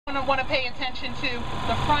want to pay attention to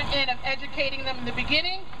the front end of educating them in the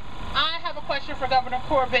beginning. I have a question for Governor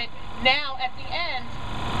Corbett. Now, at the end,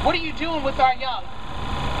 what are you doing with our young?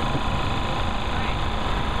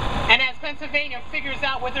 And as Pennsylvania figures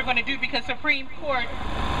out what they're going to do, because Supreme Court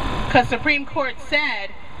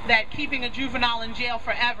said that keeping a juvenile in jail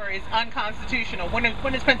forever is unconstitutional. When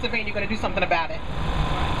is Pennsylvania going to do something about it?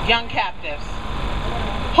 Young captives.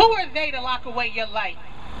 Who are they to lock away your light?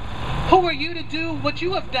 Who are you to do what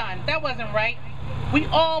you have done? That wasn't right. We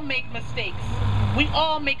all make mistakes. We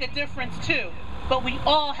all make a difference too. But we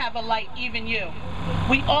all have a light, even you.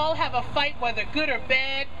 We all have a fight, whether good or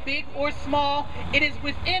bad, big or small. It is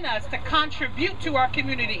within us to contribute to our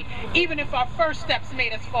community, even if our first steps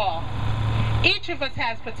made us fall. Each of us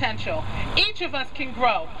has potential. Each of us can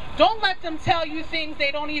grow. Don't let them tell you things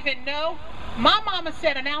they don't even know. My mama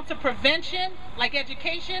said an ounce of prevention, like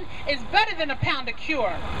education, is better than a pound of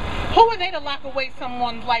cure. Who are they to lock away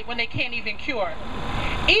someone's light when they can't even cure?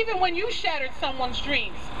 Even when you shattered someone's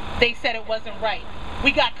dreams, they said it wasn't right.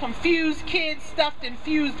 We got confused kids stuffed in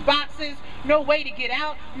fused boxes, no way to get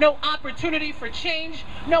out, no opportunity for change,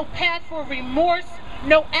 no path for remorse,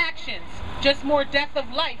 no actions, just more death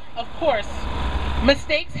of life, of course.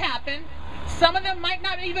 Mistakes happen. Some of them might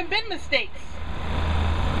not even been mistakes.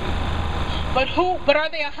 But are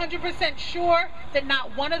they 100% sure that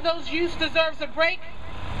not one of those youths deserves a break?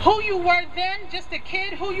 Who you were then, just a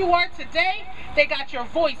kid, who you are today, they got your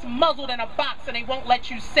voice muzzled in a box and they won't let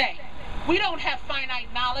you say. We don't have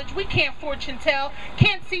finite knowledge. We can't fortune tell,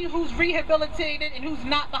 can't see who's rehabilitated and who's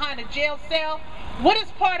not behind a jail cell. What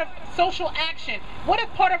is part of social action? What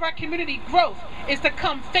if part of our community growth is to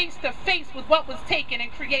come face to face with what was taken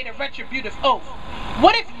and create a retributive oath?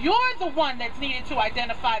 What if you're the one that's needed to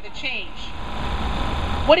identify the change?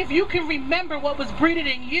 What if you can remember what was breeded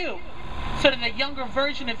in you so that a younger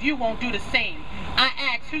version of you won't do the same? I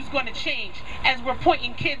ask, who's going to change as we're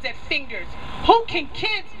pointing kids at fingers? Who can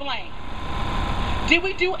kids blame? Did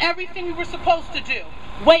we do everything we were supposed to do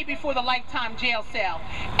way before the lifetime jail cell?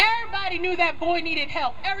 Everybody knew that boy needed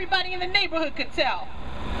help. Everybody in the neighborhood could tell.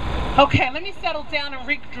 Okay, let me settle down and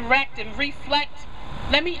redirect and reflect.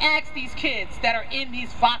 Let me ask these kids that are in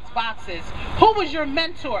these boxes, who was your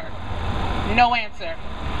mentor? No answer.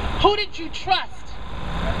 Who did you trust?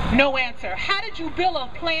 No answer. How did you build a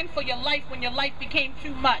plan for your life when your life became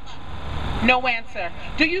too much? No answer.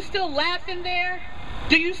 Do you still laugh in there?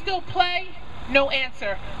 Do you still play? No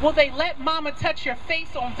answer. Will they let mama touch your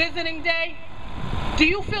face on visiting day? Do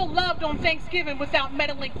you feel loved on Thanksgiving without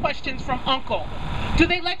meddling questions from uncle? Do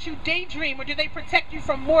they let you daydream, or do they protect you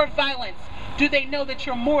from more violence? Do they know that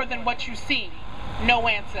you're more than what you seem? No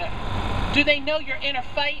answer. Do they know your inner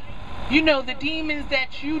fight? You know, the demons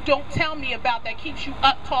that you don't tell me about that keeps you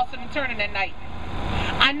up tossing and turning at night.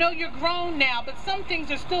 I know you're grown now, but some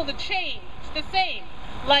things are still the same.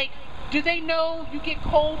 Like, do they know you get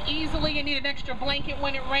cold easily and need an extra blanket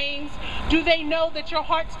when it rains? Do they know that your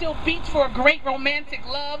heart still beats for a great romantic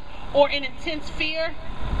love or an intense fear?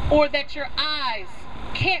 Or that your eyes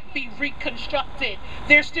can't be reconstructed?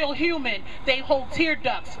 They're still human. They hold tear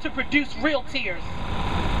ducts to produce real tears.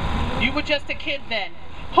 You were just a kid then.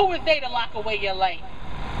 Who are they to lock away your light?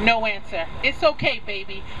 No answer. It's okay,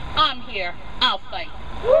 baby. I'm here. I'll fight.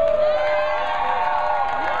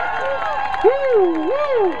 Woo,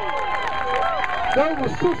 woo. That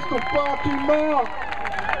was Sister Fatima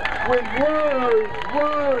with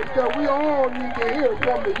words that we all need to hear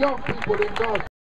from the young people in God's